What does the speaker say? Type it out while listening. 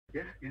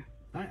Yeah, yeah.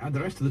 Right, and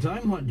the rest of the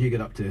time, what do you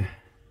get up to?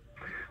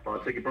 Well,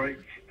 I'll take a break,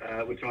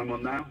 which I'm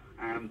on now,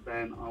 and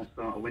then I'll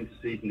start a winter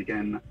season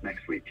again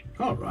next week.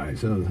 All right,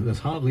 so there's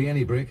hardly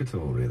any break at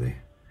all, really.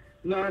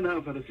 No,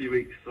 I've had a few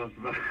weeks. I've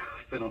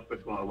been off for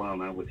quite a while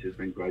now, which has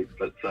been great,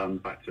 but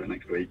back to it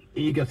next week.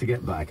 Eager to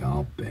get back,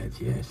 I'll bet,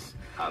 yes.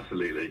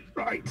 Absolutely.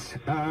 Right,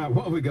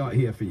 what have we got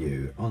here for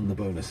you on the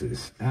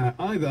bonuses?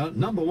 Either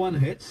number one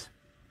hits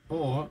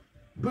or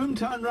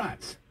Boomtown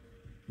Rats.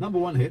 Number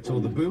one hits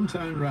or the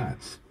Boomtown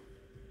Rats.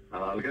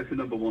 I'll go for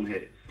number one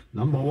hits.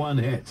 Number one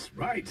hits,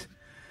 right.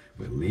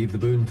 We'll leave the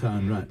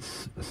Boomtown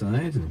Rats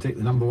aside and take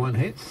the number one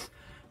hits.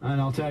 And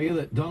I'll tell you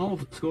that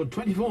Donald scored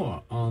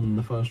 24 on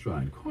the first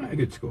round. Quite a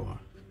good score.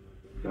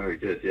 Very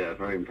good, yeah,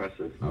 very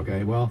impressive.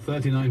 Okay, well,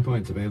 39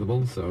 points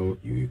available, so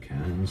you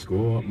can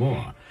score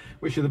more.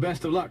 Wish you the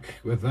best of luck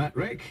with that,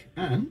 Rick.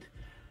 And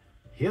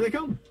here they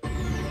come.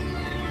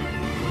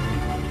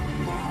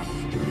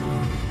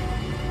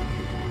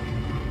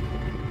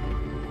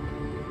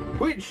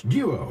 Which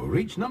duo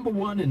reached number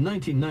one in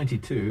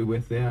 1992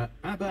 with their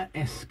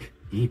ABBA-esque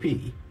EP?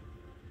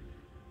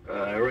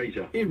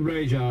 Erasure.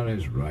 Erasure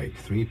is right.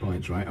 3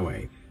 points right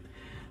away.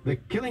 The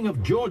Killing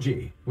of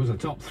Georgie was a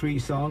top 3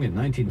 song in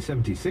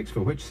 1976 for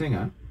which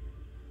singer?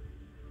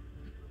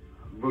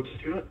 Rod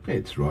Stewart.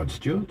 It's Rod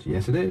Stewart.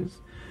 Yes, it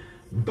is.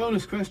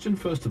 Bonus question,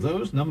 first of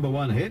those, number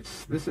one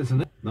hits. This is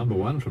number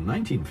one from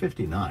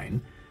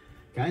 1959.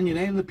 Can you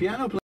name the piano player?